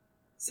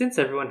Since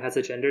everyone has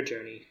a gender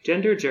journey,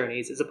 Gender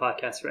Journeys is a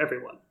podcast for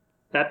everyone.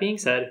 That being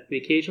said, we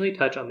occasionally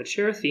touch on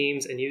mature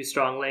themes and use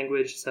strong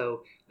language,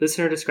 so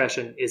listener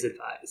discretion is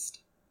advised.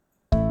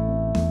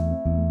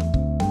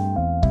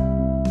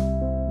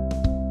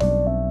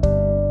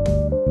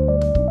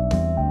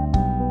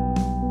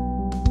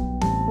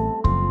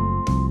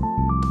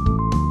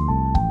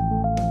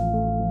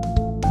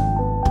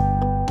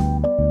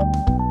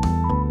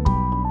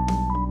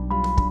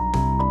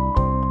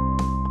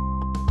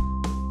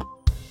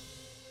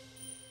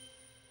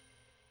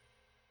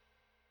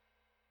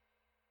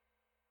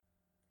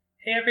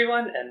 Hey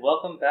everyone, and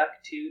welcome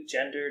back to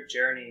Gender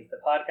Journeys, the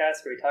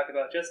podcast where we talk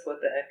about just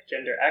what the heck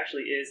gender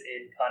actually is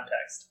in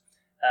context.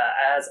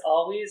 As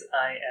always,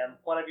 I am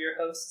one of your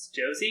hosts,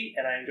 Josie,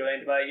 and I am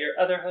joined by your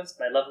other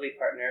host, my lovely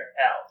partner,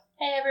 Elle.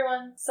 Hey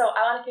everyone! So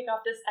I want to kick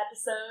off this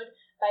episode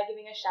by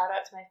giving a shout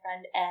out to my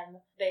friend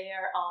Em. They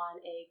are on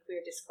a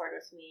queer Discord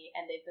with me,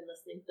 and they've been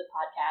listening to the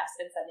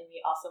podcast and sending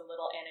me awesome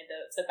little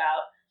anecdotes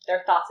about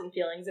their thoughts and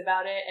feelings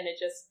about it, and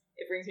it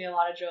brings me a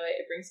lot of joy.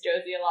 It brings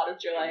Josie a lot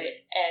of joy,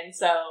 and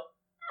so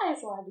I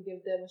just wanted to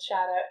give them a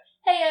shout out.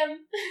 Hey,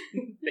 Em!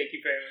 Thank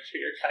you very much for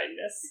your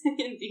kindness.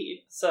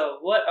 Indeed. So,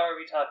 what are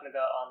we talking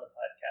about on the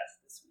podcast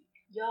this week?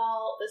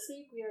 Y'all, this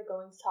week we are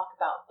going to talk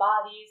about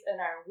bodies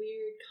and our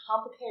weird,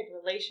 complicated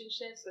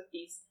relationships with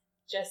these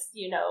just,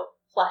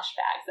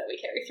 flashbacks that we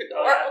carry through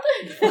the world.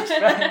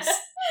 Flashbacks.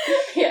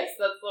 Yes,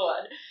 that's the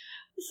one.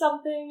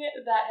 Something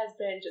that has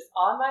been just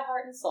on my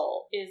heart and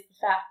soul is the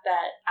fact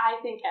that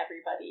I think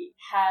everybody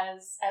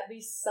has at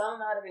least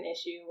some amount of an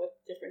issue with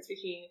the difference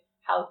between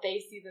how they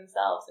see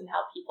themselves and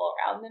how people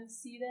around them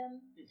see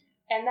them. Mm-hmm.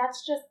 And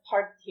that's just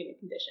part of the human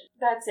condition.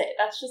 That's it.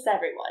 That's just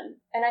everyone.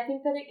 And I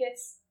think that it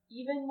gets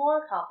even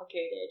more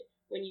complicated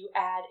when you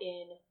add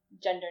in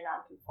gender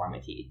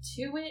nonconformity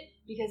to it,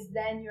 because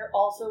then you're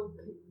also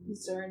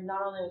concerned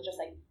not only with just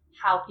like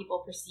how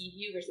people perceive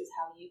you versus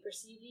how you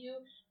perceive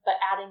you,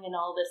 but adding in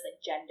all this like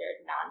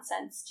gendered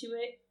nonsense to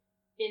it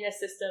in a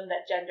system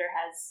that gender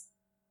has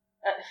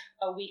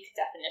a weak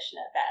definition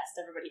at best.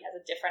 Everybody has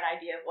a different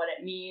idea of what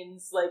it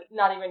means. Like,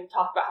 not even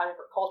talk about how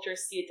different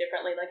cultures see it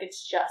differently. Like,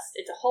 it's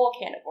a whole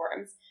can of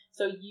worms.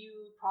 So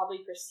you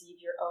probably perceive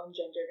your own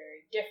gender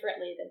very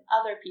differently than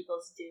other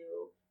people's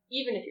do,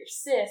 even if you're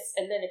cis.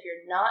 And then if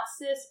you're not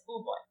cis, oh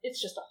boy,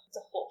 it's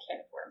a whole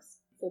can of worms.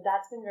 So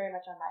that's been very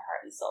much on my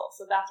heart and soul.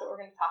 So that's what we're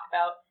going to talk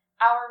about,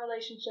 our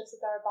relationships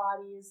with our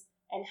bodies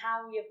and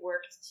how we have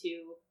worked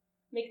to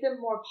make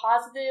them more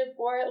positive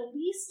or at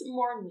least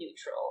more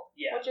neutral,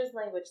 which is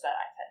language that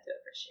I tend to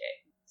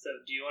appreciate. So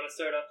do you want to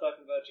start off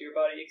talking about your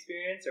body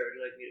experience, or would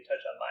you like me to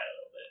touch on mine a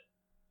little bit?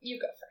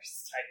 You go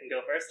first. I can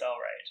go first? All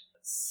right.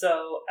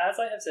 So, as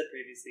I have said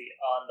previously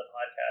on the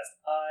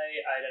podcast,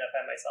 I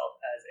identify myself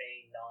as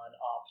a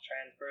non-op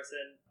trans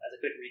person. As a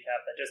quick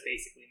recap, that just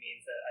basically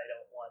means that I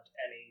don't want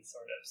any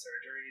sort of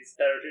surgeries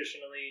that are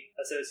traditionally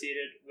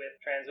associated with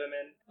trans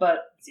women.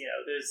 But,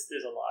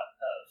 there's a lot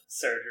of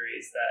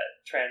surgeries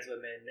that trans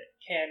women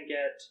can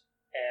get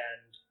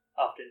and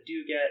often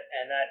do get,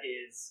 and that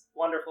is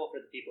wonderful for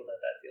the people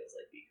that feels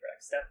like the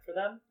correct step for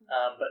them.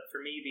 But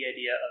for me, the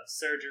idea of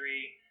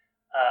surgery,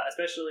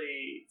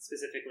 especially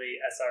specifically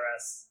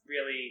SRS,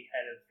 really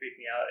kind of freak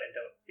me out and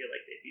don't feel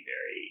like they'd be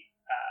very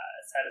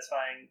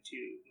satisfying to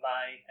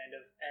my kind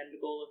of end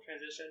goal of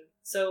transition.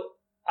 So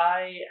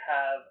I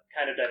have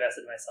kind of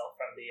divested myself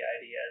from the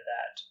idea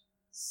that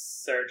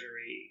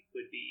surgery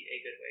would be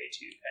a good way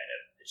to kind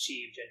of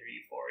achieve gender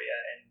euphoria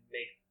and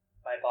make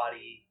my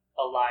body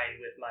align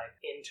with my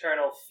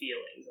internal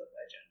feelings of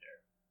my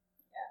gender.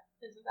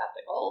 Yeah, isn't that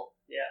the goal?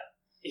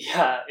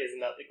 Yeah, isn't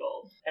that the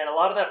goal? And a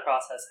lot of that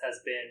process has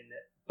been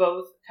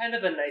both kind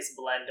of a nice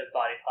blend of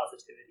body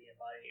positivity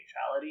and body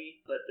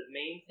neutrality, but the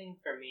main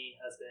thing for me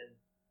has been,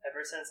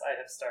 ever since I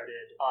have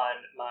started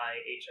on my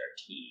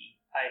HRT,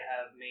 I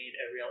have made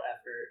a real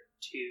effort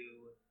to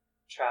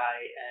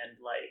try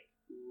and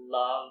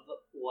love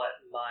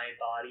what my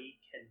body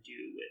can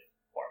do with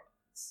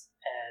hormones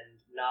and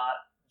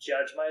not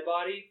judge my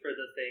body for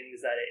the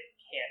things that it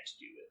can't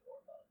do with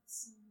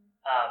hormones.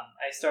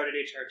 I started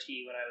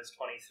HRT when I was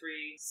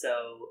 23,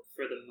 so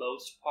for the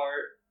most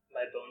part,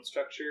 my bone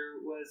structure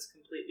was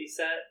completely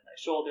set. My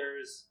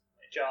shoulders,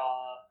 my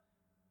jaw,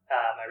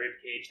 my rib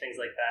cage,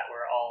 things like that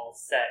were all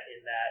set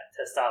in that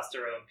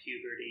testosterone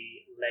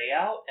puberty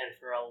layout, and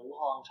for a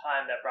long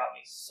time that brought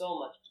me so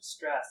much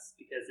distress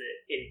because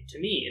it to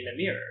me, in the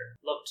mirror,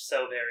 looked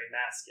so very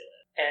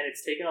masculine. And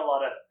it's taken a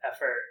lot of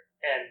effort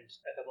and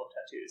a couple of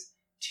tattoos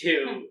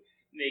to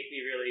make me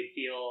really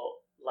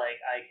feel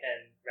like I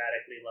can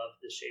radically love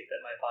the shape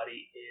that my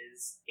body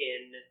is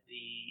in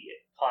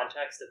the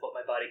context of what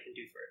my body can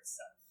do for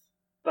itself.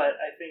 But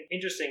I think,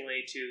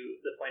 interestingly, to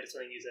the point of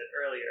something you said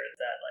earlier,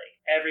 that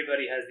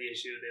everybody has the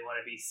issue they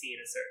want to be seen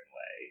a certain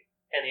way.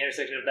 And the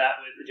intersection of that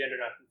with the gender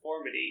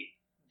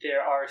nonconformity, there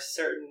are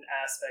certain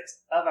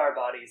aspects of our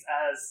bodies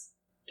as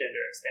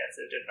gender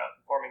expansive, gender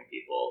nonconforming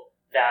people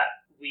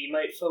that we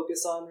might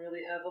focus on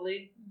really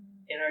heavily.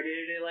 in our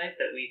day-to-day life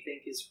that we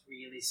think is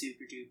really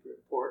super duper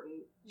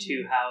important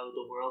to how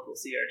the world will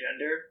see our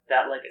gender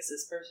that like a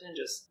cis person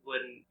just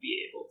wouldn't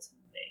be able to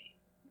name.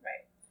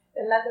 Right.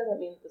 And that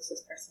doesn't mean that the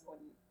cis person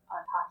wouldn't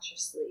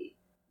unconsciously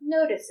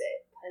notice it,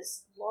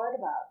 because Lord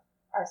above,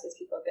 are cis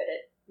people good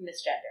at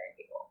misgendering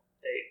people?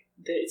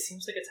 It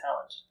seems like a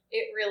talent.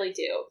 It really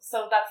do.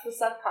 So that's the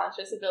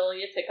subconscious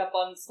ability to pick up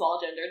on small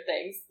gendered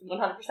things.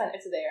 100%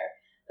 it's there.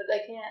 But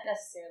they can't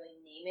necessarily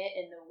name it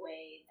in the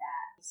way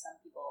that some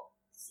people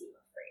seem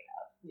afraid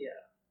of. Yeah.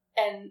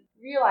 And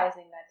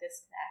realizing that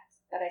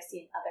disconnect that I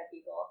see in other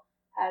people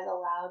has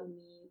allowed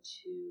me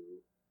to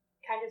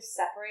kind of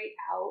separate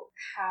out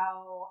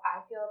how I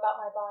feel about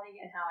my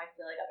body and how I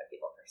feel like other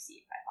people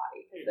perceive my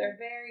body, because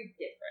they're very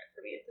different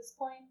for me at this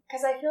point.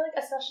 Because I feel like,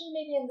 especially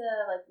maybe in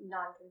the like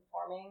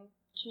non-conforming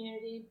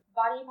community,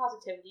 body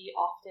positivity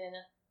often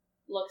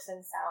looks and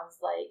sounds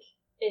like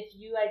if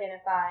you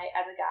identify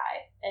as a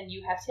guy and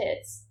you have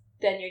tits,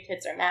 then your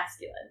tits are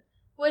masculine,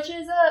 which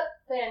is a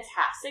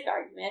fantastic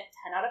argument.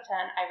 10 out of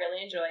 10. I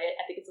really enjoy it.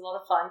 I think it's a lot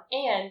of fun,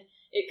 and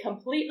it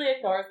completely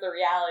ignores the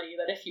reality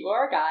that if you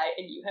are a guy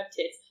and you have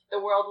tits,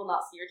 the world will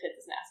not see your tits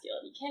as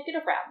masculine. You can't get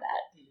around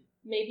that.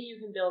 Maybe you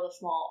can build a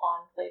small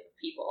enclave of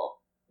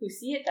people who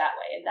see it that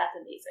way, and that's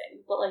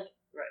amazing. But, like,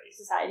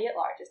 society at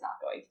large is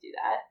not going to do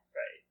that.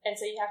 Right. And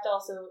so you have to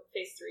also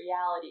face the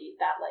reality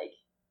that, like,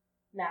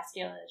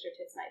 masculine as your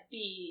tits might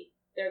be,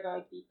 they're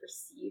going to be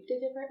perceived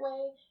a different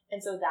way.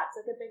 And so that's,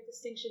 like, a big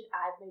distinction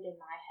I've made in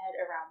my head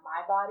around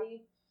my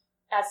body.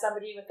 As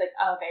somebody with, like,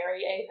 a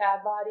very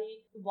AFAB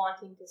body,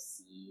 wanting to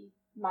see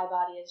my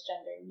body as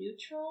gender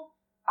neutral,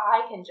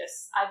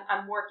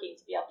 I'm working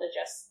to be able to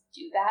just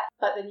do that.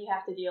 But then you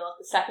have to deal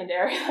with the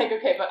secondary, like,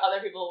 okay, but other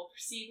people will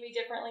perceive me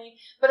differently.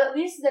 But at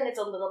least then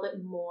it's a little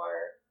bit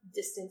more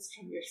distance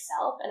from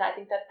yourself. And I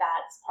think that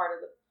that's part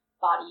of the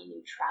body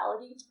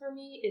neutrality for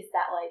me, is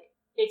that, like,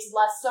 it's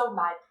less so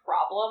my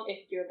problem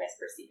if you're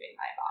misperceiving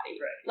my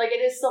body. Right. Like,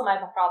 it is still my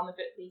problem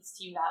if it leads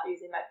to you not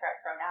using my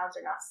correct pronouns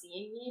or not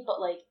seeing me, but,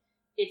 like,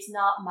 it's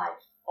not my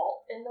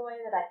fault in the way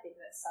that I think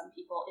that some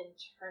people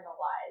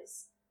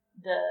internalize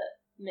the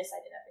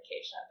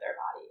misidentification of their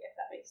body, if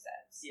that makes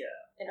sense. Yeah.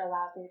 It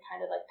allows me to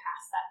kind of, like,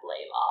 pass that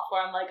blame off, where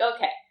I'm like,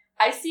 okay,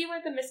 I see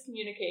where the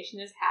miscommunication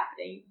is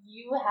happening.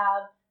 You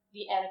have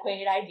the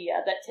antiquated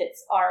idea that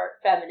tits are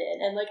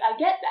feminine, and, like, I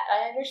get that.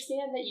 I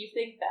understand that you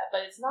think that,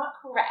 but it's not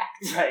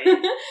correct. Right.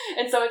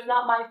 And so it's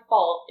not my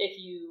fault if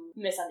you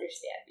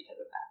misunderstand because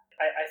of that.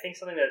 I think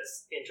something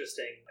that's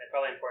interesting and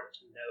probably important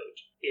to note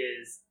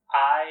is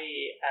I,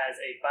 as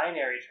a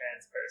binary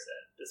trans person,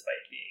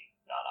 despite being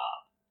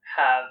non-op,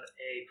 have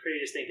a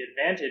pretty distinct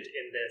advantage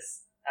in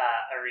this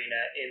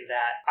arena, in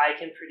that I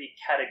can pretty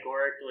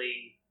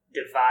categorically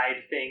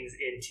divide things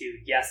into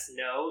yes,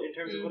 no in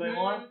terms of what I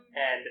want,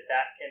 and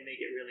that can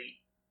make it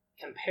really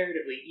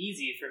comparatively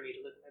easy for me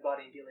to look at my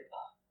body and be like,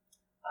 oh,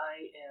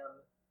 I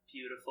am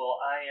beautiful,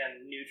 I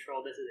am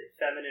neutral, this is a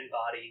feminine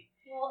body.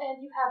 Well,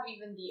 and you have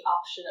even the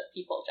option of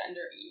people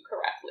gendering you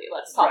correctly.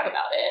 Let's talk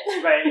about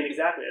it. Right, I mean,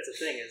 exactly. That's the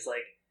thing, is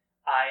like,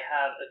 I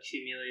have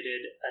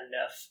accumulated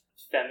enough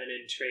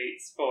feminine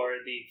traits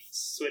for the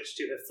switch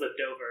to have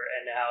flipped over,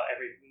 and now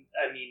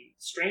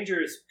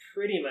strangers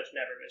pretty much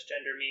never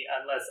misgender me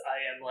unless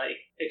I am, like,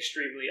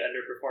 extremely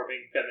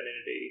underperforming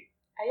femininity.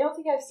 I don't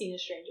think I've seen a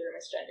stranger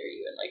misgender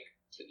you in, like,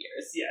 2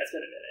 years. Yeah, it's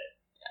been a minute.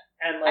 Yeah.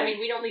 And, like, I mean,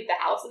 we don't leave the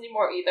house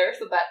anymore either,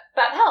 so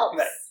that helps.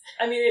 Right.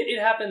 I mean,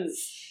 it happens.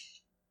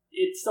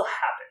 It still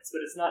happens,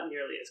 but it's not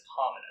nearly as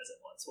common as it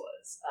once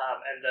was.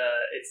 And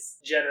it's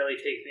generally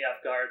takes me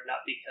off guard,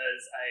 not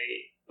because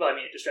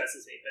it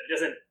distresses me, but it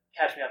doesn't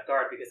catch me off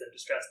guard because I'm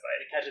distressed by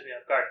it. It catches me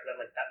off guard because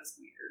I'm like, that was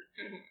weird.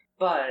 Mm-hmm.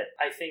 But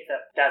I think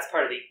that that's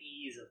part of the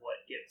ease of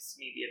what gives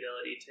me the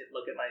ability to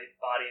look at my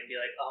body and be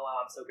like, oh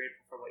wow, I'm so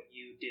grateful for what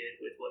you did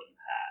with what you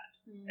had.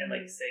 And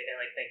like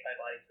thank my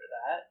body for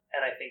that.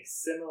 And I think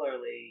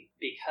similarly,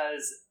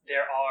 because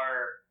there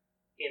are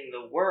in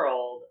the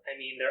world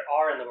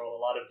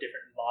a lot of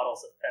different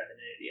models of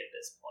femininity at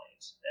this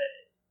point.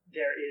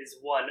 There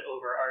is one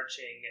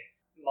overarching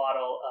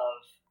model of,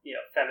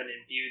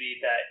 feminine beauty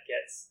that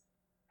gets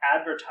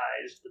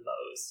advertised the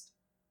most,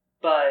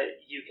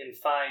 but you can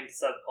find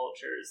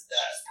subcultures that...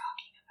 She's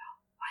talking about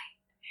white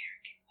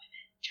American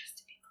women, just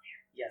to be clear.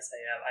 Yes,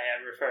 I am. I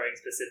am referring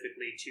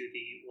specifically to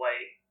the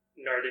white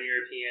Northern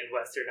European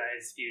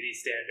westernized beauty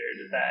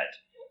standard that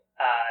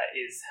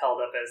is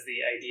held up as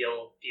the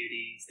ideal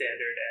beauty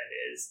standard and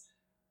is...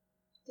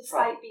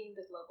 Despite being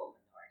the global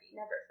minority,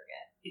 never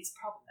forget. It's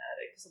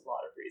problematic. There's a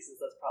lot of reasons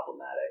that's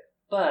problematic.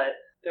 But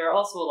there are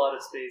also a lot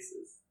of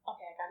spaces.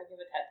 Okay, I gotta give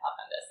a TED Talk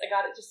on this. I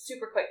got it, just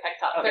super quick TED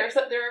Talk. Okay.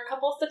 There are a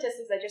couple of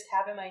statistics I just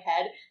have in my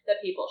head that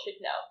people should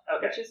know.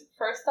 Okay. Which is,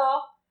 first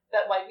off,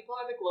 that white people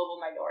are the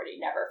global minority.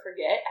 Never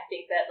forget. I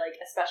think that, like,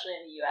 especially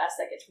in the US,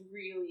 like,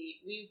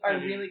 we are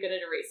really good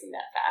at erasing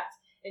that fact.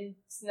 And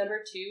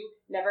number two,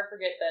 never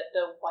forget that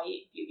the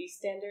white beauty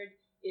standard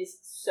is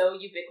so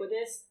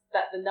ubiquitous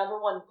that the number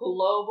one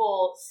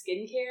global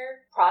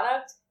skincare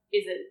product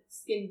is a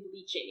skin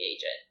bleaching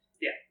agent.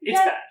 Yeah, it's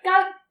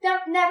bad.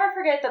 Never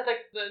forget that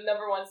the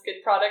number one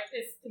skin product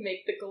is to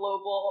make the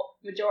global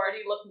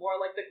majority look more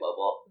like the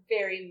global,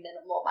 very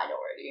minimal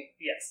minority.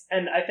 Yes,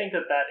 and I think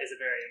that is a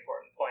very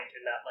important point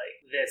in that,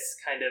 like, this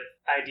kind of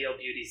ideal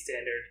beauty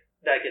standard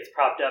that gets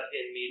propped up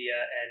in media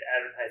and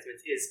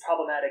advertisements is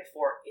problematic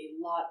for a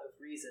lot of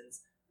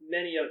reasons,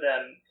 many of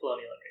them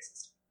colonial and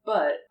racist.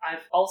 But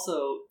I've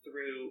also,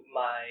 through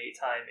my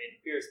time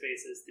in queer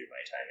spaces, through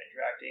my time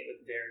interacting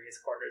with various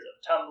corners of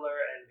Tumblr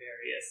and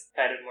various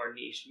kind of more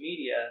niche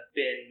media,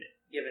 been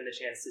given the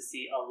chance to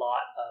see a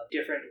lot of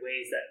different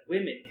ways that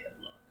women can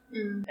look.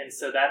 And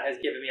so that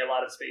has given me a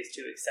lot of space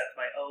to accept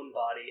my own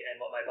body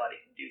and what my body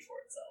can do for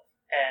itself.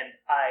 And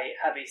I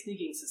have a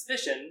sneaking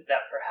suspicion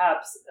that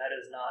perhaps that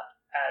is not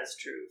as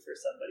true for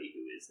somebody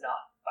who is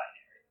not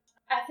binary.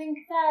 I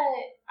think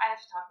that I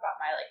have to talk about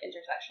my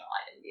intersectional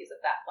identities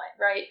at that point,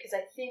 right? Because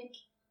I think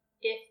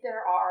if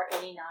there are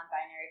any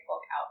non-binary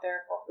folk out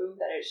there for whom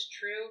that is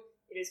true,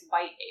 it is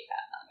white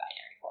AFAB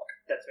non-binary folk.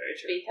 That's very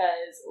true.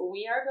 Because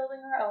we are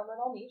building our own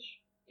little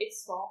niche. It's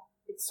small.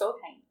 It's so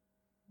tiny.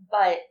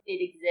 But it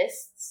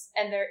exists,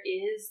 and there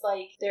is an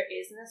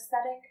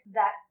aesthetic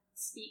that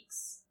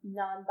speaks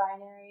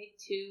non-binary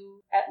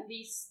to at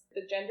least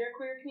the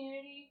genderqueer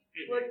community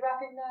would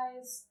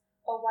recognize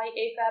a white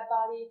AFAB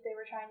body if they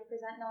were trying to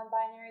present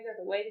non-binary. There's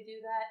a way to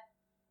do that.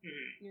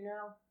 You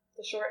know,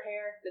 the short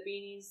hair, the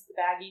beanies, the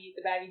baggy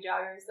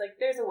joggers. Like,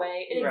 there's a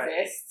way. It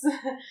exists.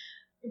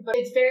 But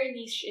it's very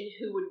niche in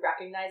who would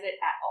recognize it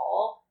at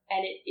all,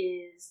 and it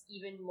is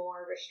even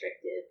more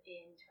restrictive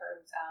in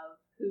terms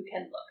of who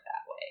can look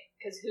that way.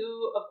 Because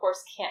who, of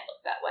course, can't look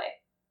that way?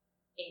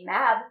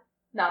 AMAB,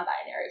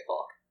 non-binary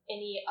folk,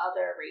 any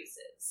other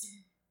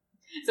races.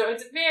 So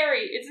it's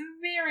very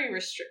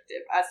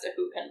restrictive as to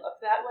who can look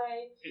that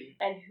way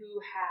and who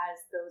has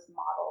those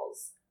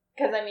models.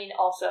 Because, I mean,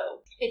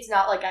 also, it's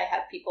not like I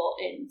have people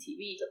in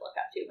TV to look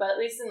up to, but at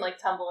least in,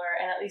 Tumblr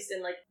and at least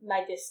in,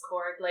 my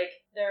Discord,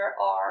 there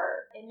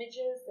are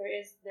images, there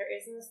is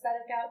an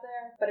aesthetic out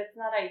there, but it's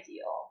not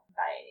ideal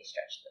by any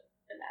stretch of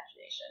the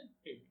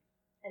imagination.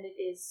 And it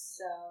is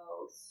so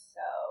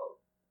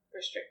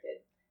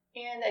restricted.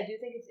 And I do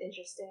think it's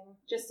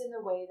interesting, just in the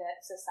way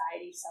that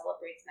society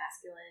celebrates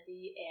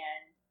masculinity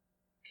and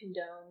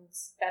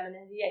condones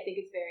femininity. I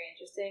think it's very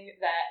interesting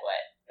that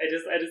I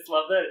just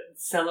love that it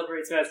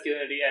celebrates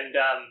masculinity and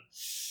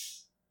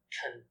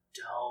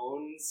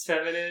condones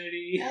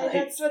femininity.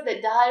 That's what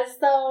it does,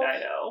 though.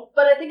 I know.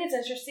 But I think it's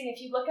interesting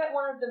if you look at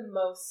one of the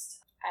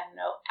most,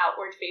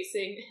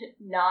 outward-facing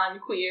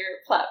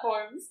non-queer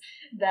platforms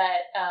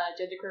that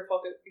genderqueer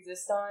folk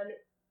exist on.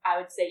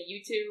 I would say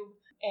YouTube.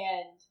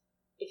 And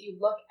if you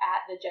look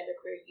at the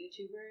genderqueer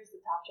YouTubers,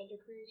 the top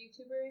genderqueer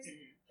YouTubers,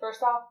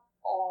 first off,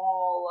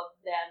 all of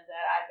them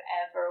that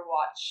I've ever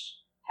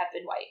watched have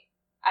been white.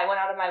 I went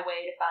out of my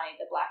way to find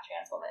a Black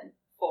trans woman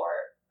for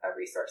a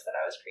resource that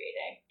I was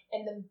creating.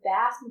 And the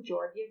vast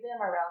majority of them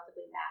are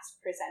relatively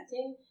mask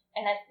presenting.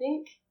 And I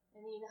think,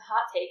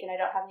 hot take, and I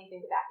don't have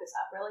anything to back this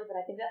up really, but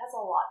I think that has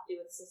a lot to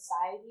do with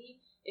society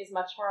is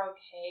much more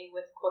okay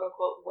with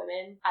quote-unquote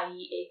women,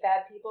 i.e.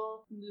 AFAB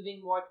people,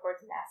 moving more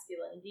towards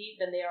masculinity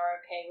than they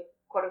are okay with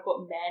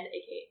quote-unquote men,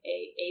 aka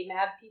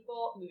AMAB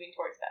people, moving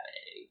towards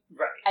femininity.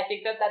 Right. I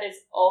think that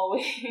is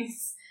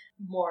always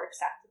more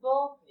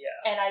acceptable.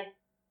 Yeah. And I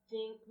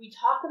think we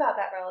talk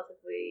about that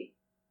relatively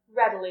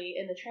readily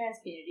in the trans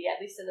community, at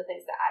least in the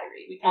things that I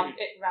read. We talk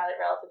it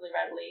relatively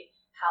readily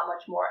how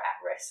much more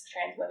at risk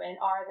trans women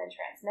are than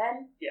trans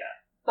men. Yeah.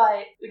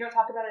 But we don't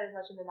talk about it as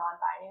much in the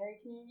non-binary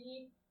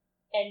community.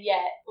 And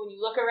yet, when you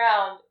look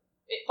around,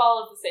 it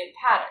follows the same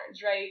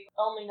patterns, right?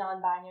 Only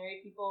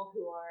non-binary people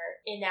who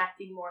are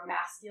enacting more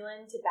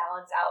masculine to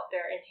balance out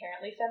their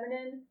inherently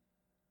feminine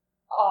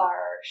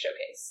are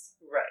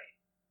showcased. Right.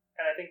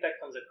 And I think that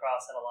comes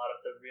across in a lot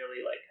of the really,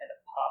 kind of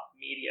pop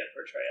media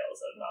portrayals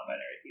of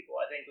non-binary people.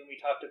 I think when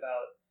we talked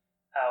about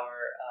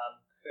our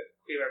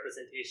queer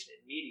representation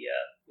in media,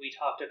 we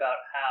talked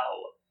about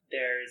how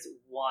there's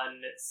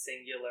one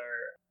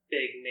singular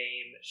big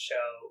name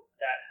show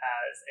that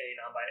has a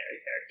non-binary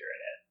character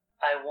in it.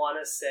 I want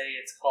to say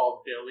it's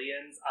called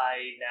Billions.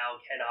 I now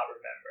cannot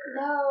remember.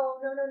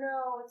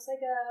 No. It's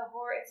like a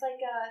horror. It's like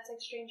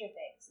Stranger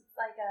Things. It's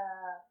like a.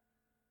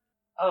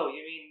 Oh,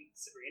 you mean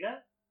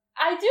Sabrina?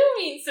 I do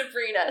mean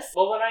Sabrina.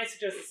 Well, when I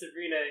suggested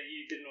Sabrina,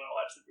 you didn't want to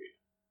watch Sabrina.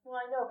 Well,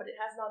 I know, but it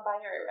has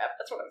non-binary rep.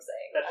 That's what I'm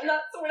saying.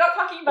 We're not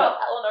talking about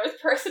Eleanor's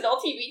personal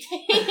TV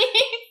tape.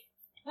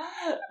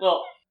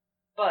 Well,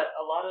 but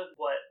a lot of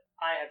what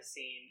I have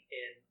seen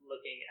in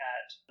looking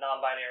at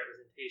non-binary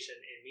representation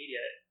in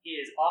media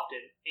is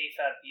often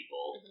AFAB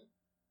people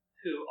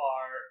who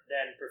are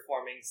then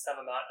performing some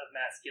amount of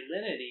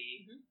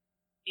masculinity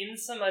in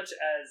so much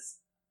as,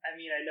 I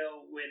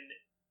know when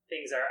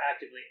things are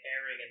actively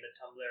airing and the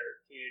Tumblr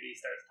community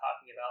starts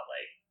talking about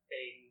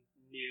a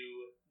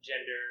new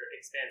gender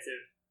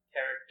expansive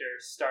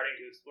character starting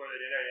to explore their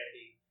gender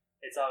identity,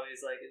 it's always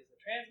is this a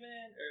trans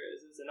man or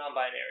is this a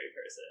non-binary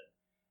person?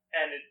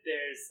 And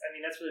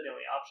that's really the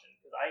only option,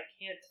 because I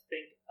can't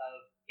think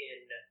of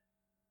in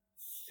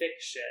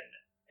fiction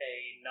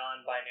a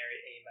non-binary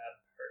AMAB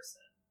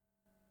person.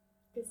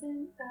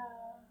 Isn't,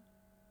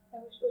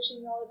 I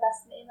wishing you all the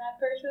best in AMAB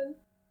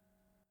person?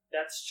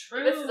 That's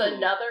true. This is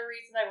another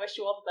reason I Wish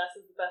You All the Best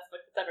is the best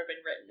book that's ever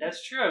been written. That's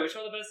true. I Wish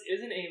You All the Best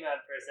is an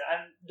AMAB person.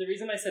 The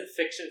reason I said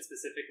fiction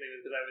specifically was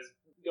because I was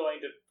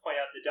going to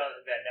point out that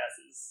Jonathan Van Ness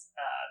is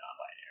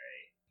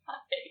non-binary.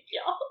 Thank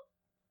y'all.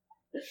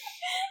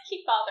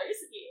 He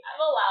bothers me. I'm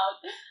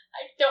allowed.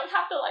 I don't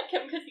have to like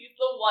him because he's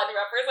the one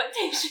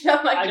representation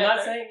of my gender. I'm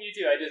not saying you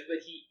do.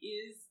 But he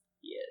is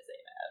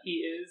AMAB.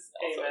 He is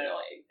also AMAB.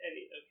 annoying.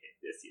 Okay,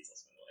 this is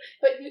also annoying.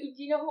 But do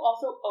you know who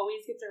also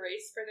always gets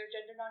erased for their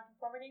gender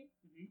nonconformity?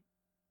 Mm-hmm.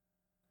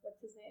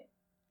 What's his name?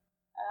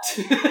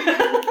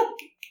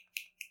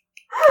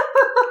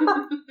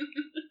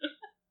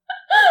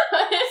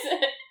 What is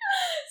it?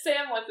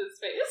 Sam, what's his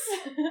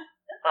face?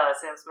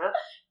 Sam Smith?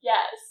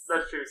 Yes.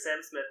 That's true.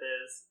 Sam Smith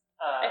is.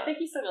 I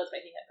think he still goes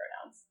by he, him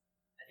pronouns.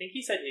 I think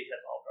he said he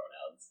accepts all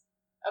pronouns.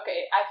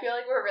 Okay, I feel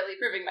like we're really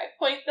proving my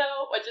point,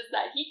 though, which is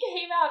that he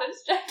came out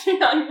as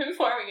gender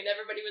nonconforming, and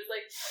everybody was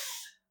like,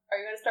 are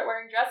you going to start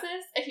wearing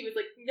dresses? And he was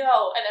like,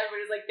 no. And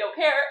everybody was like, don't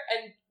care.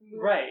 And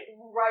right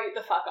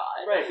the fuck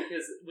on. Right,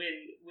 because when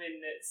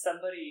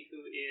somebody who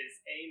is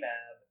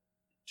AMAB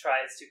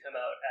tries to come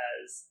out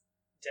as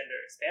gender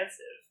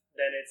expansive,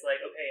 then it's like,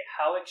 okay,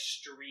 how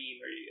extreme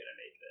are you going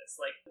to make this?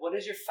 Like, what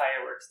is your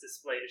fireworks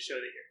display to show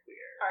that you're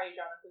queer? Are you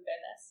Jonathan Van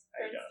Ness,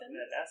 for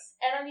instance?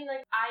 And I mean,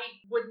 like, I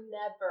would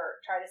never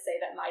try to say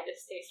that my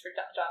distaste for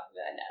Jonathan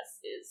Van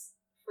Ness is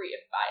free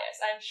of bias.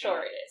 I'm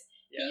sure it is.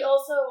 Yeah. He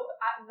also,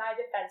 my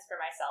defense for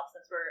myself,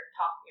 since we're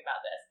talking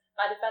about this,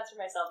 my defense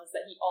for myself is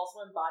that he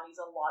also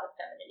embodies a lot of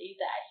femininity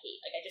that I hate.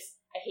 Like,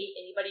 I hate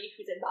anybody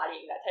who's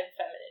embodying that type of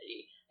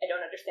femininity. I don't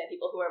understand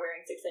people who are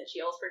wearing 6-inch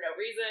heels for no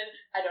reason.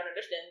 I don't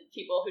understand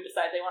people who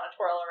decide they want to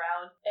twirl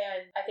around.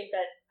 And I think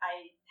that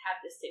I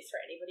have distaste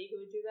for anybody who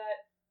would do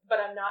that.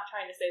 But I'm not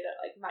trying to say that,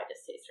 like, my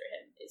distaste for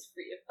him is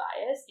free of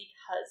bias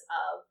because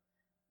of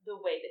the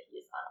way that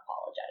he is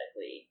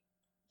unapologetically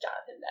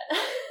Jonathan Van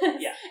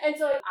Ness. Yeah. And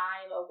so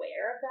I'm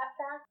aware of that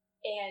fact,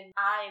 and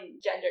I'm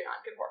gender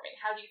nonconforming.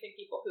 How do you think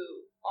people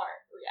who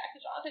aren't react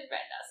to Jonathan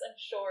Van Ness? I'm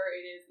sure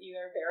it is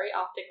either very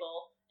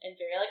optical and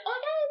very like, oh my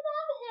god, I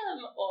love him,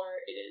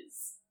 or it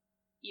is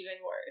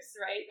even worse,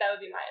 right? That would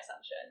be my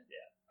assumption.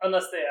 Yeah.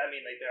 Unless there are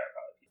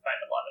probably people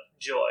find a lot of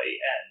joy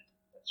and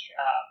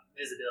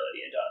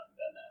visibility in Jonathan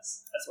Van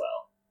Ness as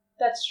well.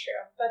 That's true.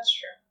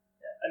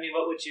 I mean,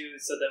 what would you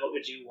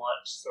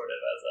want sort of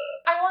as a...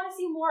 I want to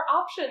see more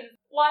options.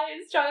 Why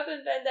is Jonathan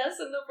Van Ness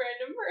and the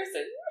random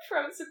person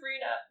from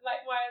Sabrina?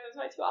 Why are those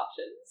my two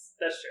options?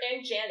 That's true.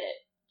 And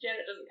Janet.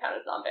 Janet doesn't count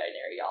as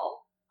non-binary,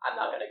 y'all. I'm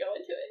not going to go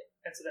into it.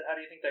 And so then how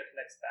do you think that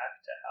connects back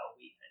to how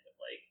we kind of,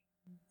 like,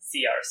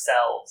 see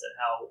ourselves and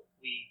how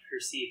we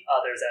perceive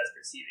others as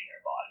perceiving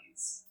our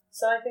bodies?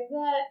 So I think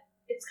that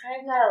it's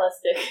kind of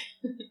nihilistic.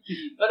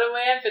 But a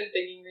way I've been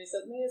thinking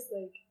recently is,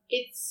 like,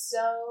 it's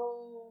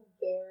so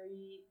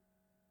very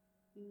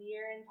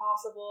near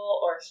impossible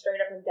or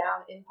straight up and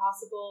down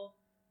impossible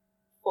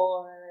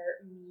for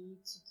me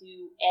to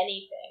do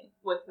anything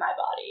with my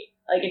body.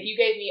 Like, if you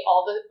gave me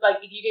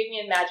if you gave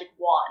me a magic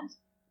wand,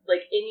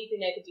 like,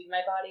 anything I could do to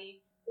my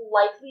body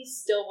likely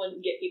still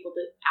wouldn't get people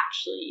to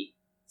actually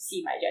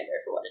see my gender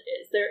for what it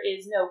is. There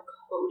is no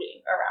coding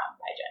around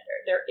my gender.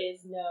 There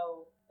is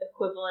no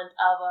equivalent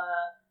of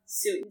a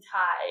suit and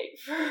tie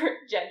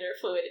for gender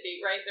fluidity,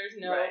 right? There's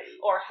no,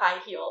 or high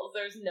heels.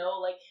 There's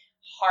no, like,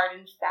 hard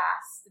and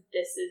fast,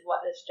 this is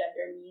what this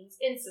gender means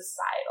in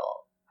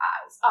societal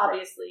eyes.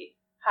 Obviously,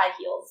 high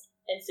heels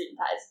and suit and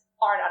ties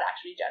are not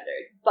actually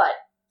gendered, but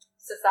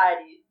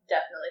society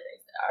definitely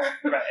thinks they are.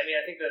 Right. I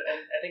mean, I think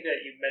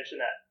that you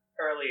mentioned that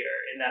earlier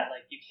in that,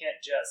 like, you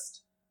can't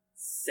just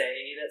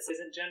say that this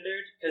isn't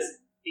gendered because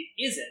it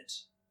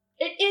isn't.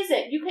 It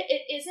isn't.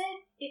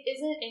 It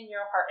isn't in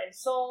your heart and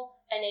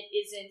soul, and it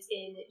isn't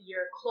in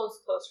your close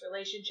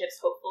relationships,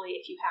 hopefully,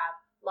 if you have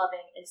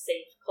loving and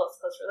safe, close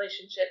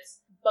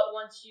relationships. But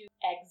once you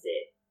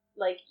exit,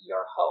 like,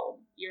 your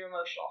home, your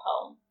emotional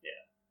home,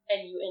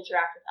 and you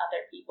interact with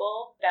other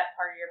people, that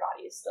part of your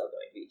body is still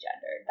going to be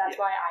gendered. That's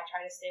why I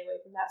try to stay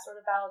away from that sort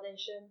of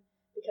validation,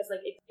 because,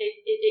 like, it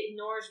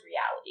ignores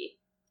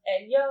reality.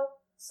 And,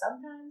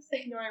 sometimes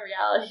ignoring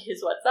reality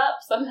is what's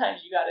up.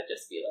 Sometimes you gotta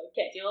just be like,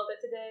 can't deal with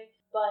it today.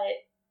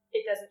 But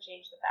it doesn't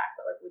change the fact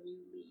that, like, when you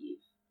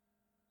leave,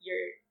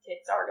 your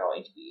tits are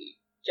going to be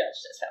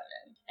judged as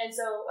feminine. And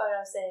so,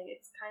 I was saying,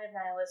 it's kind of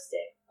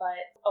nihilistic,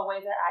 but a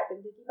way that I've been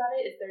thinking about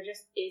it is there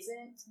just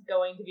isn't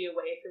going to be a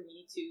way for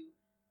me to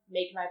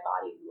make my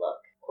body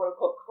look,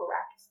 quote-unquote,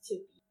 correct to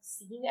be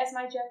seen as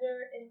my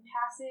gender in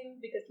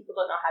passing, because people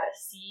don't know how to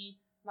see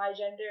my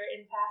gender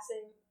in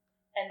passing,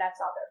 and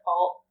that's not their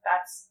fault.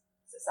 That's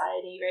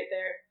society right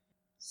there.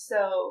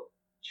 So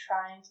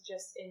trying to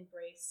just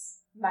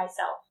embrace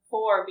myself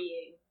for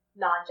being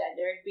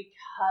non-gendered,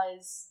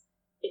 because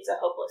it's a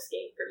hopeless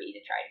game for me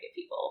to try to get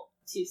people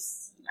to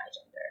see my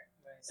gender.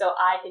 Right. So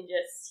I can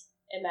just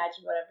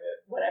imagine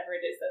whatever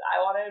it is that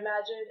I want to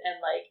imagine, and,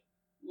 like,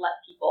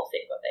 let people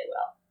think what they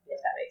will, if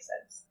that makes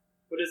sense.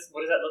 What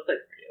does that look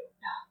like for you?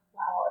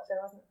 Well, if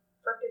there wasn't a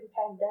frickin'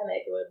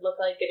 pandemic, it would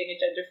look like getting a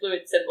gender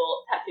fluid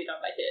symbol tattooed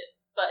on my tit.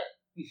 But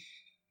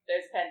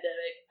there's a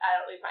pandemic. I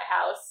don't leave my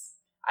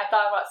house. I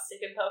thought about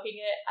stick and poking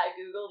it. I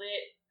Googled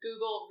it.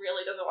 Google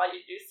really doesn't want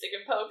you to do stick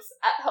and pokes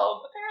at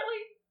home.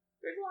 Apparently,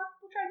 there's a lot of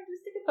people trying to do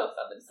stick and pokes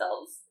on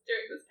themselves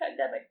during this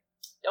pandemic.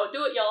 Don't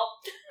do it, y'all.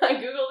 I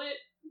Googled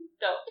it.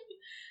 Don't.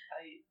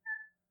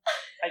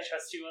 I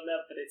trust you on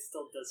that, but it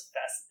still does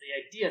the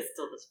idea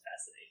still does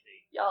fascinate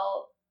me.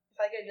 Y'all, if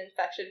I get an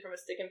infection from a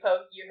stick and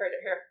poke, you heard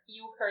it here.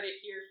 You heard it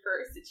here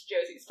first. It's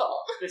Josie's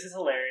fault. This is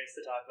hilarious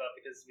to talk about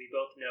because we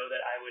both know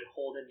that I would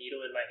hold a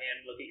needle in my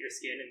hand, look at your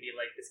skin, and be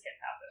like, "This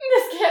can't happen.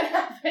 This can't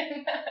happen."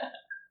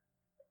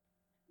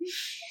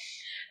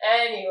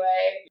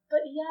 Anyway,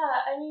 but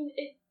yeah, I mean,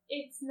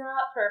 it's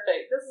not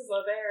perfect. This is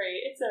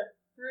it's a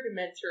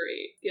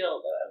rudimentary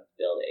skill that I'm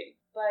building,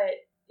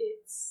 but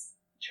it's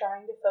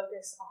trying to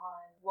focus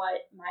on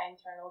what my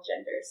internal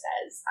gender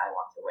says I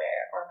want to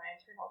wear, or my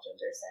internal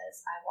gender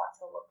says I want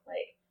to look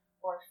like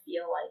or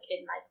feel like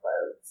in my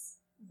clothes,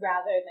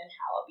 rather than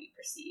how I'll be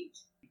perceived.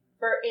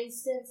 For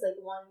instance,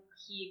 like one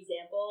key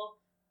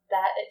example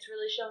that it's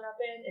really shown up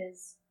in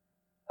is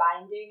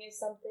binding is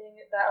something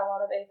that a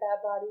lot of AFAB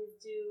bodies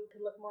do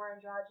to look more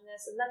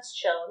androgynous, and that's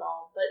chill and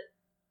all, but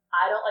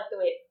I don't like the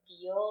way it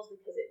feels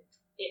because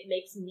it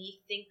makes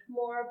me think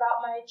more about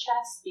my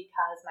chest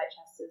because my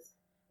chest is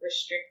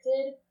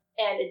restricted,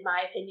 and in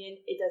my opinion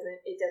it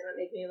doesn't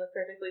make me look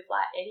perfectly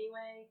flat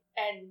anyway.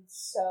 And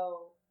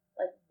so,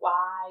 like,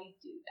 why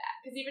do that?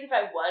 Because even if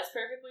I was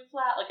perfectly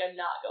flat, like, I'm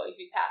not going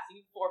to be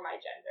passing for my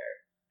gender.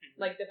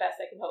 Like, the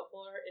best I can hope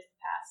for is to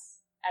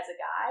pass as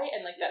a guy,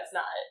 and like that's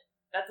not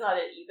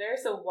it either.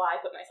 So why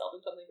put myself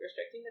in something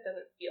restricting that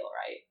doesn't feel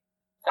right?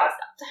 So I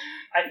stopped.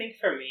 I think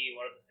for me,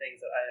 one of the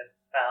things that I have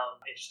found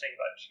interesting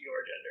about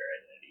your gender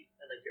identity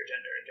and like your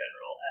gender in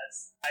general,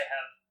 as I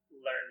have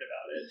learned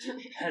about it,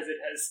 as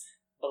it has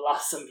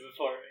blossomed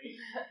before me,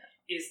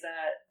 is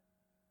that,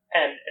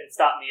 and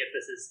stop me if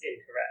this is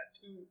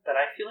incorrect, but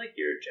I feel like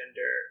your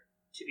gender,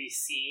 to be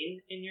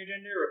seen in your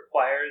gender,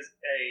 requires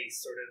a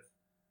sort of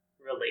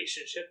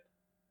relationship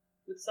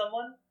with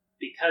someone,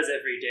 because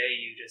every day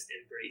you just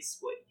embrace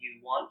what you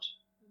want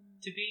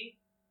to be,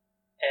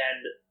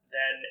 and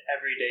then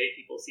every day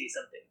people see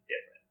something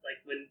different. Like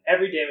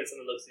every day when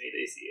someone looks at me,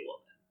 they see a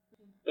woman.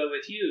 But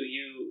with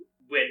you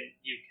when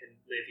you can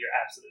live your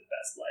absolute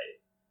best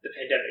life. The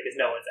pandemic is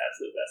no one's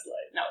absolute best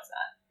life. No, it's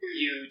not.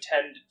 You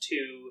tend to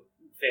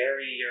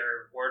vary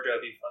your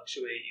wardrobe, you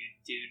fluctuate, you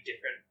do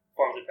different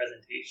forms of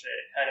presentation, and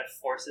it kind of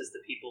forces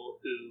the people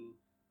who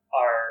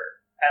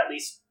are at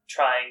least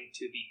trying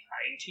to be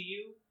kind to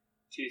you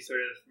to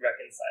sort of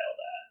reconcile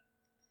that.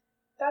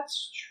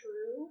 That's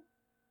true,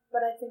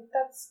 but I think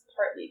that's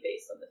partly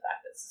based on the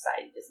fact that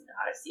society doesn't know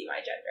how to see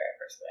my gender at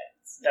first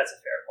glance. That's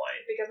a fair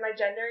point. Because my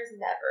gender is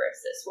never a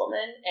cis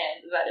woman,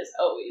 and that is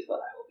always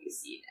what I will be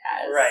seen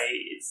as. Right.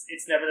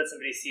 It's never that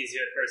somebody sees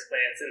you at first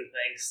glance and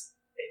thinks,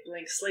 a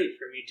blank slate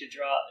for me to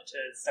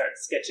start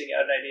sketching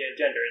out an idea of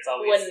gender. It's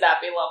always... Wouldn't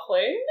that be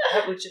lovely?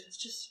 Let's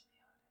just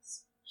be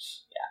honest.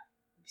 Yeah.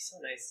 It'd be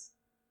so nice.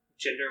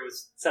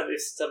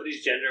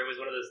 Somebody's gender was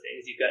one of those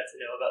things you got to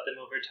know about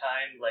them over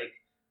time, like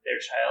their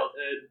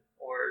childhood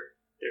or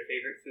their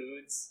favorite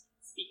foods.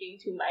 Speaking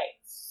to my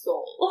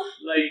soul.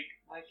 Like,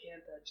 why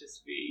can't that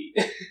just be...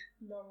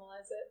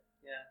 Normalize it?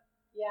 Yeah.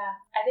 Yeah.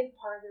 I think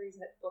part of the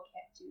reason that people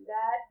can't do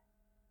that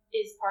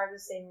is part of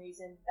the same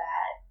reason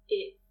that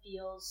it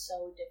feels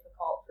so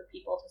difficult for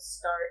people to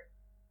start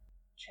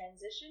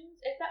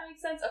transitions, if that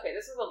makes sense. Okay,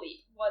 this is a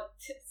leap.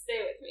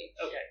 Stay with me.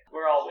 Okay,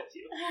 we're all with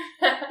you.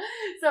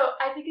 So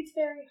I think it's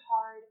very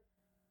hard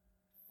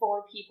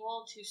for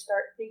people to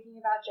start thinking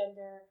about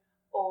gender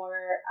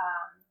or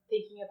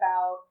thinking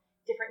about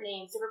different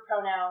names, different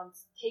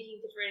pronouns,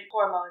 taking different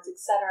hormones,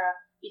 etc.,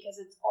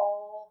 because it's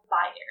all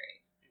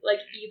binary.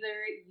 Like,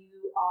 either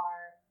you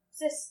are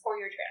cis or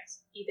you're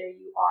trans. Either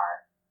you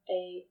are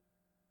a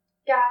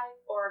guy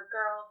or a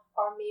girl,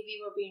 or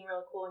maybe we're being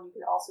really cool and you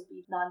can also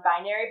be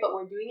non-binary, but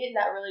we're doing it in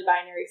that really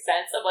binary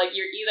sense of, like,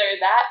 you're either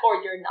that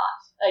or you're not.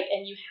 Like,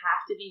 and you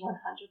have to be 100%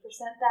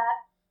 that.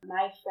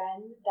 My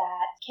friend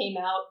that came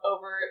out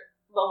over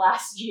the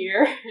last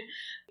year,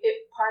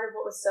 part of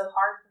what was so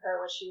hard for her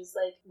was she was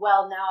like,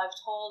 well, now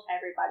I've told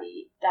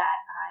everybody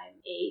that I'm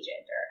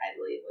agender, I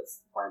believe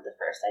was one of the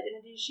first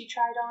identities she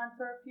tried on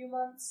for a few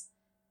months.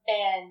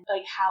 And,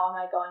 like, how am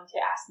I going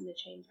to ask them to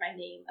change my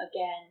name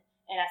again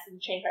and ask them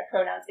to change my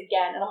pronouns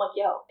again? And I'm like,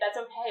 yo, that's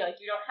okay.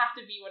 Like, you don't have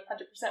to be 100%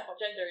 what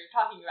gender you're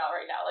talking about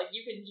right now. Like,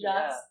 you can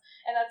just...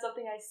 Yeah. And that's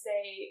something I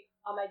say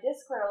on my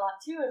Discord a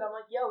lot, too, is I'm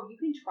like, yo, you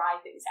can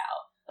try things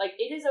out. Like,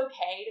 it is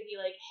okay to be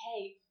like,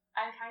 hey,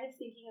 I'm kind of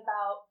thinking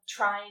about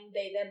trying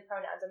they, them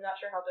pronouns. I'm not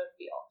sure how they'll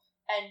feel.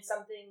 And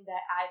something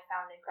that I've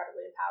found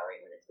incredibly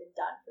empowering when it's been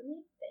done for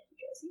me, thank you,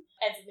 Josie,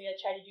 and something I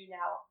try to do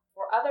now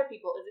for other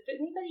people is if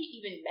anybody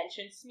even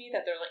mentions to me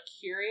that they're, like,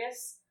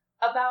 curious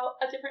about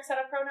a different set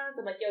of pronouns,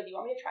 I'm like, yo, do you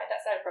want me to try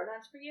that set of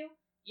pronouns for you?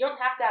 You don't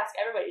have to ask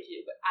everybody to,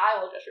 but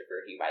I will just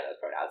refer to you by those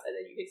pronouns, and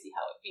then you can see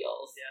how it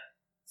feels. Yeah.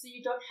 So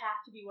you don't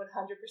have to be 100%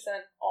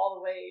 all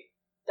the way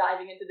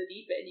diving into the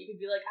deep end. You could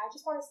be like, I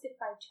just want to stick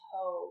my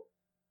toe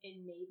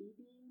in maybe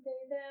being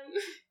they, them.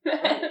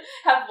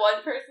 Have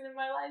one person in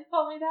my life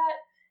tell me that.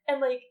 And,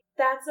 like,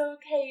 that's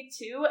okay,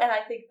 too. And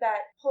I think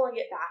that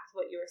pulling it back to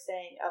what you were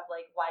saying of,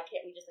 like, why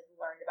can't we just, like,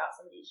 learn about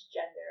somebody's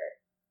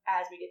gender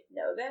as we get to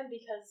know them?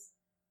 Because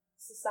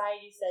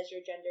society says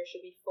your gender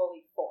should be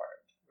fully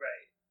formed.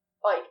 Right.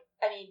 Like,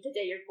 I mean, the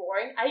day you're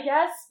born, I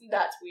guess?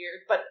 That's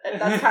weird, but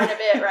that's kind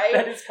of it, right?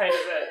 That is kind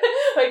of it.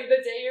 Like,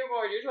 the day you're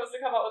born, you're supposed to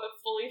come out with a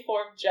fully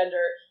formed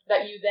gender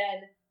that you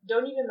then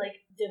don't even, like,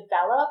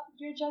 develop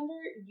your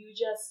gender. You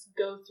just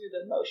go through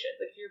the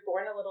motions. Like, if you're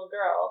born a little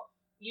girl,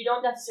 you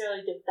don't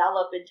necessarily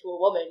develop into a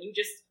woman. You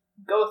just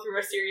go through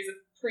a series of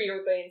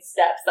preordained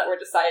steps that were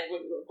decided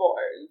when you were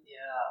born.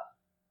 Yeah.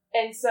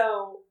 And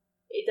so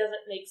it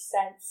doesn't make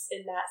sense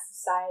in that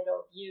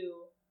societal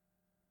view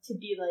to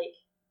be like,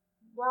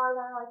 well, I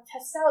want to, like,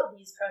 test out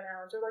these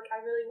pronouns, or, like,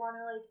 I really want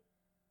to, like,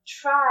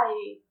 try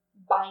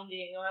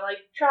binding, or,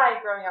 like,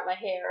 try growing out my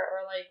hair,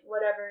 or, like,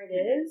 whatever it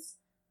is,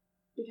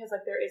 because,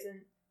 like, there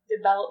isn't,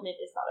 development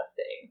is not a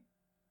thing.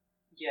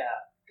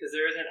 Yeah, because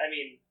there isn't, I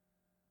mean,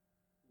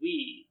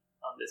 we,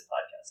 on this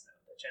podcast, know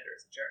that gender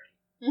is a journey.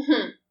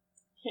 Mm-hmm.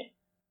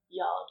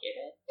 Y'all get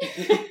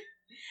it.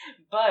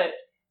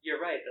 But you're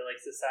right, that,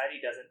 like,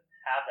 society doesn't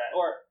have that,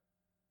 or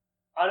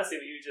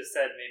honestly, what you just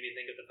said made me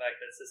think of the fact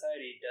that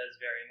society does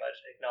very much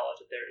acknowledge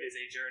that there is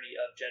a journey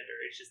of gender.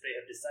 It's just they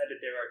have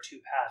decided there are two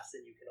paths,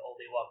 and you can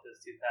only walk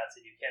those two paths,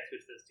 and you can't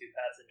switch those two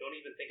paths, and don't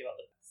even think about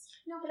the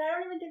past. No, but I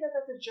don't even think that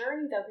that's a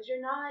journey, though, because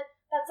you're not,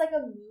 that's like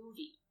a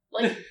movie.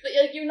 Like,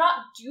 like, you're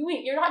not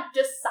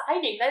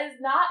deciding. That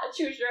is not a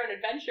choose your own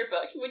adventure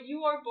book. When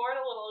you are born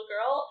a little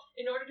girl,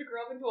 in order to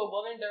grow up into a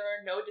woman, there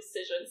are no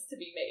decisions to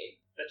be made.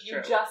 That's true.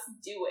 You true. just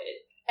do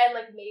it. And,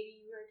 like, maybe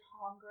you were a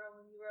tall girl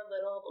when you were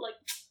little, but, like,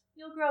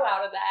 you'll grow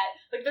out of that.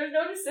 Like, there's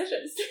no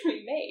decisions to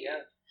be made.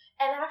 Yeah.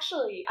 And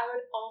actually, I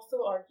would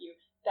also argue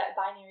that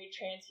binary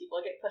trans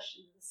people get pushed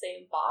into the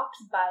same box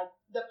by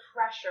the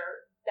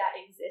pressure that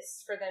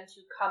exists for them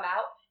to come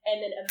out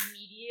and then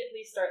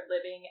immediately start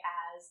living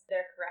as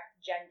their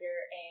correct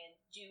gender and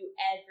do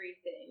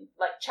everything.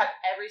 Like, check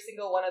every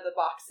single one of the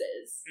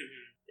boxes.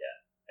 Mm-hmm. Yeah.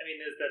 I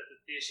mean, there's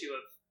the issue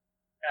of,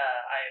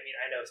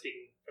 I know,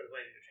 speaking from the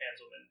point of view of a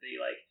trans woman, the,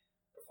 like,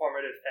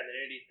 performative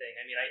femininity thing.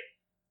 I mean,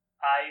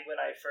 I when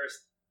I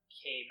first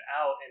came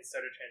out and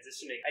started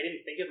transitioning, I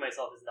didn't think of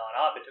myself as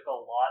non-op. It took a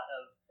lot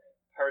of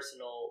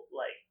personal,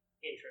 like,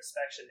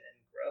 introspection and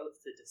growth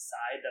to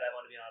decide that I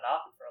want to be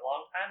non-op. And for a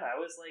long time, I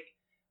was like,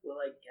 well,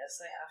 I guess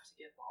I have to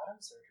get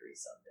bottom surgery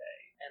someday.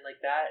 And,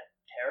 like, that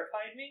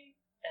terrified me.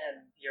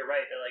 And you're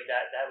right, that, like,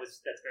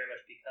 that's very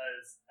much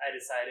because I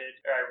decided,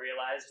 or I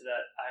realized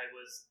that I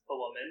was a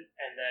woman,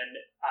 and then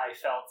I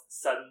felt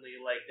suddenly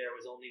like there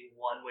was only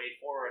one way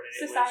forward.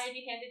 And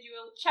society handed you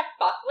a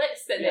checkbox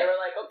list, and they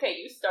were like, okay,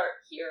 you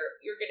start here,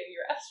 you're getting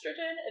your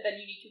estrogen, and then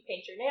you need to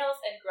paint your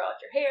nails and grow out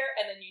your hair,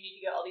 and then you need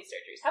to get all these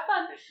surgeries. Have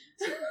fun.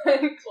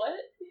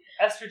 What?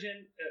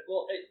 Estrogen,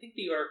 well, I think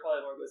the order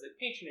probably more was like,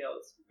 paint your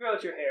nails, grow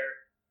out your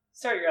hair,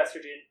 start your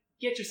estrogen,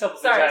 get yourself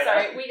a vagina.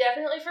 Sorry, we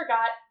definitely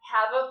forgot,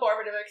 have a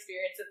formative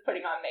experience with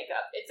putting on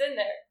makeup. It's in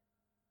there.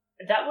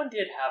 That one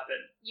did happen.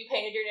 You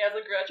painted your nails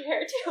and grew out your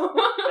hair, too.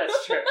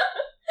 That's true.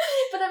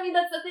 But, I mean,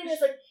 that's the thing,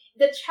 is, like,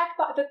 the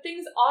checkbox, the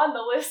things on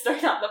the list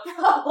are not the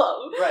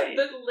problem. Right.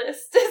 The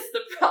list is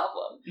the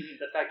problem.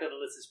 The fact that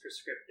the list is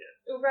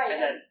prescriptive. Right.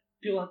 And then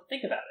people have to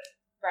think about it.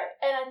 Right.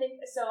 And I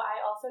think, so I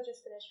also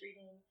just finished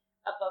reading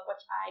a book,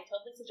 which I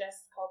totally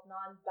suggest, called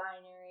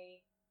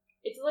Non-Binary.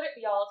 It's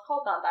literally, y'all, it's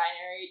called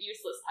Non-Binary,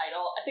 useless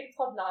title. I think it's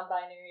called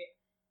Non-Binary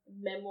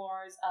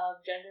Memoirs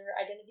of Gender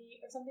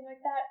Identity or something like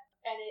that.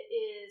 And it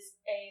is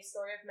a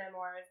story of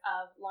memoirs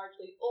of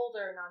largely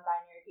older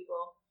non-binary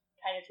people,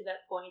 kind of to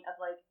that point of,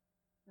 like,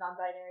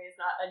 non-binary is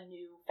not a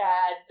new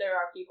fad. There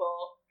are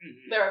people,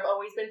 there have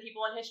always been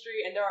people in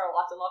history, and there are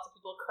lots and lots of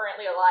people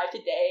currently alive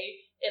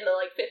today in the,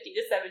 like, 50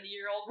 to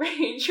 70-year-old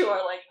range who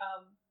are like,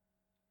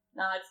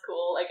 nah, it's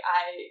cool, like,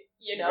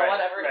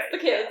 whatever, it's the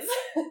kids.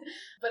 Yeah.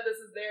 But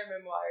this is their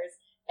memoirs.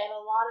 And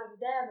a lot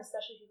of them,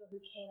 especially people who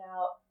came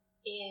out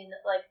in,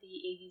 like, the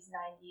 80s,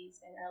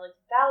 90s, and early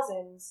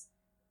 2000s,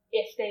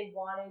 if they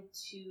wanted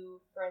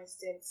to, for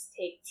instance,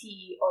 take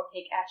T or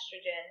take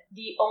estrogen,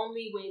 the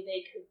only way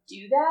they could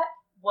do that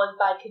was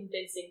by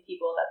convincing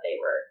people that they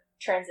were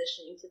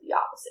transitioning to the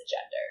opposite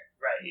gender.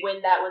 Right.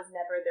 When that was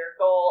never their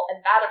goal.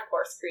 And that, of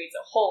course, creates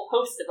a whole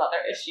host of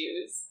other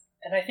issues.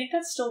 And I think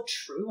that's still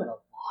true in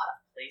a lot of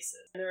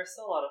places. And there are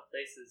still a lot of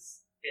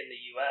places in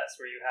the U.S.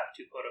 where you have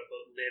to,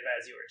 quote-unquote, live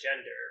as your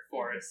gender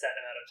for a set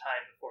amount of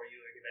time before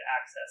you are given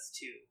access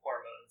to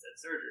hormones and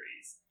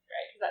surgeries.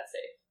 Right, because that's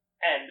safe.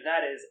 And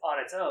that is, on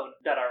its own,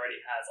 that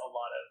already has a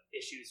lot of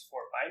issues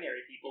for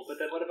binary people. But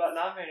then what about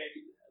non-binary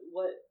people?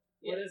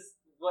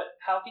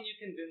 How can you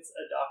convince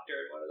a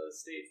doctor in one of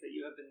those states that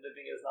you have been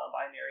living as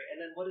non-binary?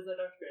 And then what is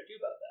that doctor going to do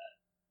about that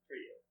for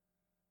you?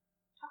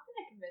 How can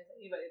I convince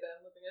anybody that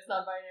I'm living as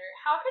non-binary?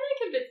 How can I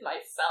convince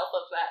myself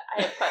of that? I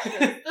have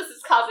questions. This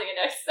is causing an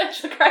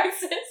existential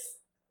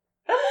crisis.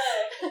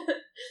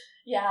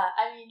 Yeah,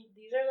 I mean,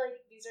 these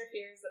are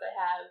fears that I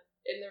have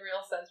in the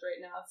real sense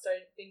right now.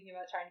 Started thinking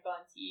about trying to go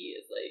on T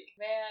is like,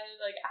 man,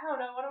 like, I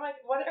don't know,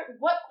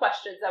 what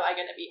questions am I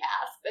going to be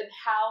asked, and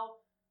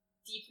how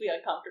deeply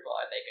uncomfortable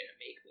are they going to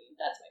make me?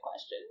 That's my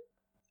question.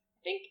 I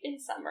think in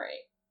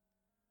summary,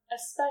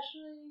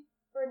 especially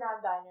for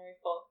non-binary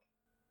folk,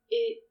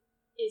 it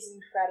is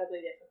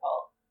incredibly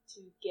difficult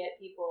to get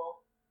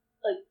people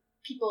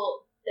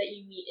that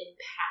you meet in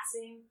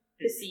passing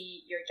to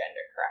see your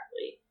gender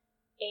correctly.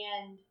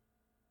 And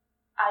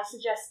I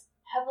suggest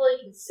heavily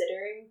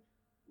considering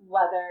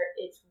whether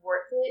it's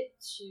worth it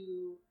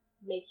to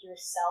make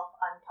yourself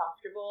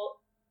uncomfortable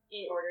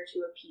in order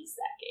to appease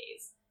that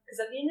gaze. Because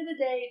at the end of the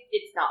day,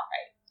 it's not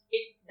right.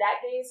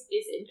 That gaze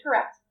is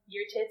incorrect.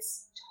 Your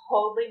tits,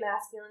 totally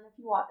masculine if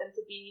you want them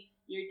to be.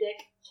 Your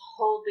dick,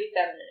 totally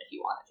feminine if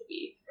you want it to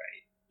be.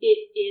 Right.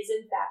 It is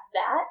in fact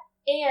that,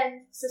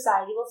 and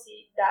society will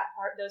see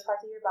those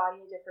parts of your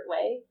body a different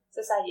way.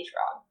 Society is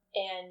wrong.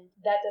 And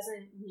that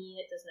doesn't mean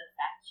it doesn't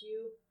affect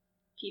you.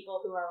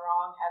 People who are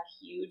wrong have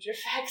huge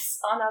effects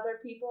on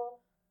other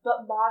people,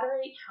 but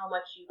moderate how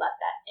much you let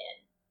that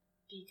in,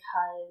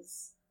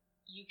 because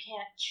you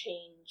can't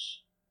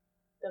change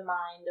the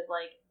mind of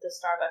like the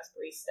Starbucks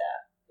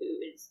barista who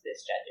is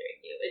misgendering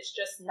you. It's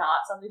just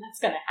not something that's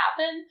going to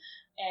happen,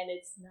 and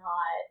it's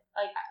not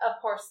like, of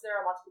course there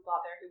are lots of people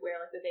out there who wear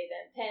like the they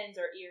them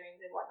pins or earrings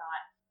and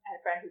whatnot. I had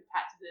a friend who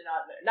tattooed it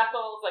on their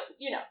knuckles, like,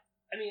 you know.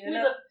 I mean,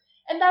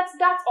 and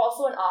that's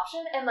also an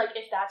option, and like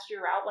if that's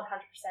your route, 100%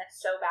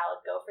 so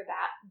valid, go for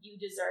that. You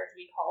deserve to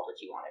be called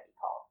what you want to be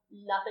called.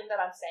 Nothing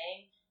that I'm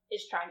saying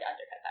is trying to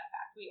undercut that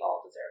fact. We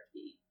all deserve to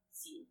be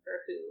seen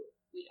for who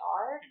we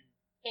are,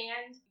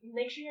 and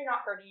make sure you're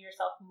not hurting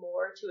yourself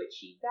more to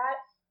achieve that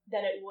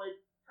than it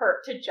would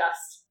hurt to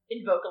just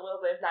invoke a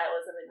little bit of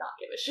nihilism and not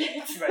give a shit.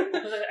 Right,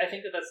 because I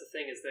think that's the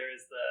thing, is there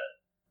is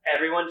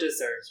everyone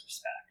deserves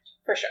respect.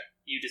 For sure.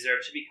 You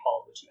deserve to be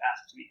called what you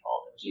ask to be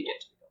called and what you get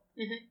to be called.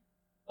 Mm-hmm.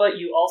 But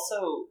you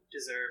also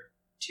deserve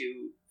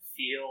to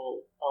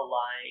feel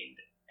aligned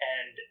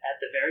and,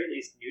 at the very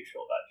least,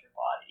 neutral about your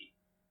body.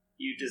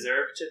 You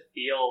deserve to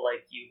feel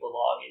like you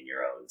belong in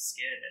your own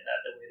skin, and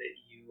that the way that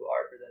you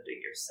are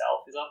presenting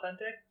yourself is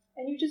authentic.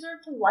 And you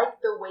deserve to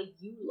like the way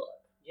you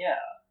look.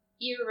 Yeah.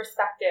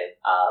 Irrespective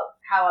of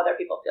how other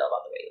people feel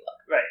about the way you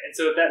look. Right, and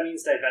so if that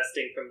means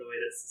divesting from the way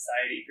that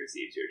society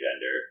perceives your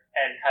gender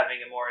and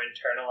having a more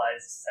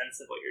internalized sense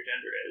of what your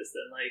gender is,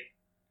 then, like,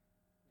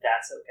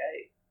 that's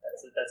okay.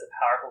 That's a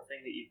powerful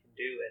thing that you can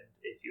do, and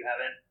if you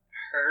haven't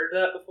heard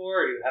that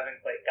before, or you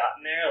haven't quite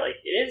gotten there,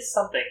 like, it is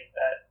something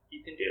that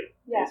you can do.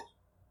 Yeah.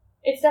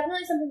 It's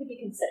definitely something to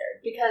be considered,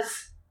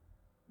 because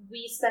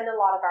we spend a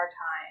lot of our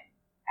time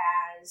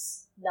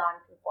as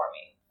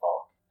non-conforming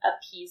folk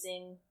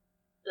appeasing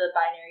the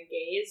binary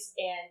gaze,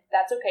 and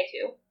that's okay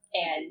too.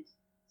 And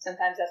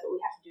sometimes that's what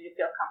we have to do to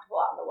feel comfortable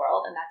out in the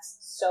world, and that's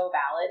so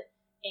valid.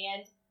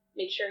 And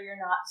make sure you're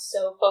not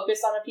so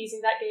focused on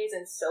appeasing that gaze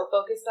and so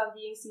focused on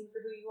being seen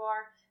for who you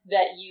are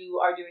that you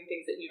are doing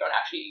things that you don't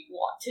actually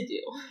want to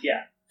do.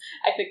 Yeah.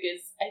 I think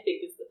is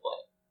the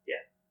point.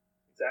 Yeah,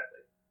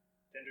 exactly.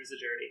 Gender's a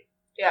journey.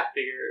 Yeah.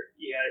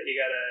 You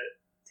gotta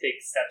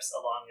take steps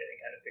along it and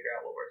kind of figure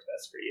out what works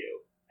best for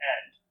you,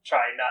 and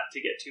try not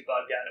to get too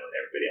bogged down in what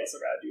everybody else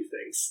around you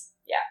thinks.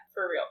 Yeah,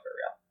 for real.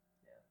 Yeah.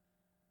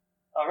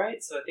 All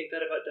right, so I think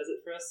that about does it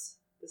for us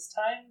this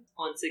time.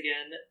 Once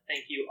again,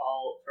 thank you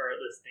all for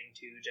listening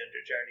to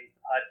Gender Journeys,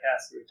 the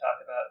podcast where we talk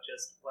about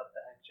just what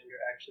the heck gender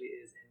actually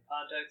is in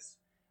context.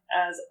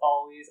 As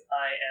always,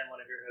 I am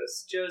one of your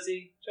hosts,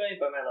 Josie, joined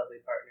by my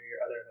lovely partner,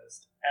 your other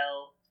host,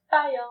 Elle.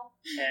 Bye, y'all.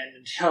 And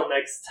until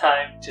next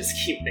time, just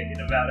keep thinking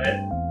about it.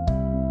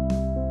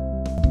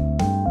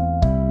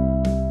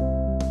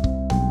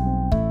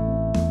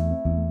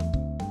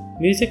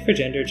 Music for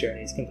Gender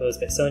Journeys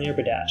composed by Sonia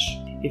Badash.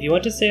 If you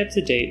want to stay up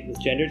to date with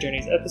Gender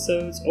Journeys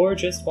episodes, or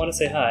just want to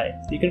say hi,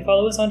 you can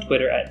follow us on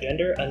Twitter at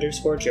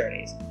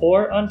gender_journeys,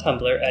 or on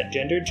Tumblr at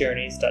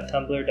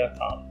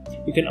genderjourneys.tumblr.com.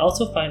 You can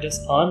also find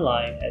us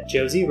online at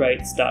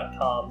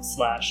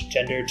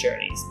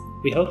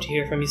josiewrites.com/genderjourneys. We hope to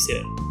hear from you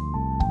soon.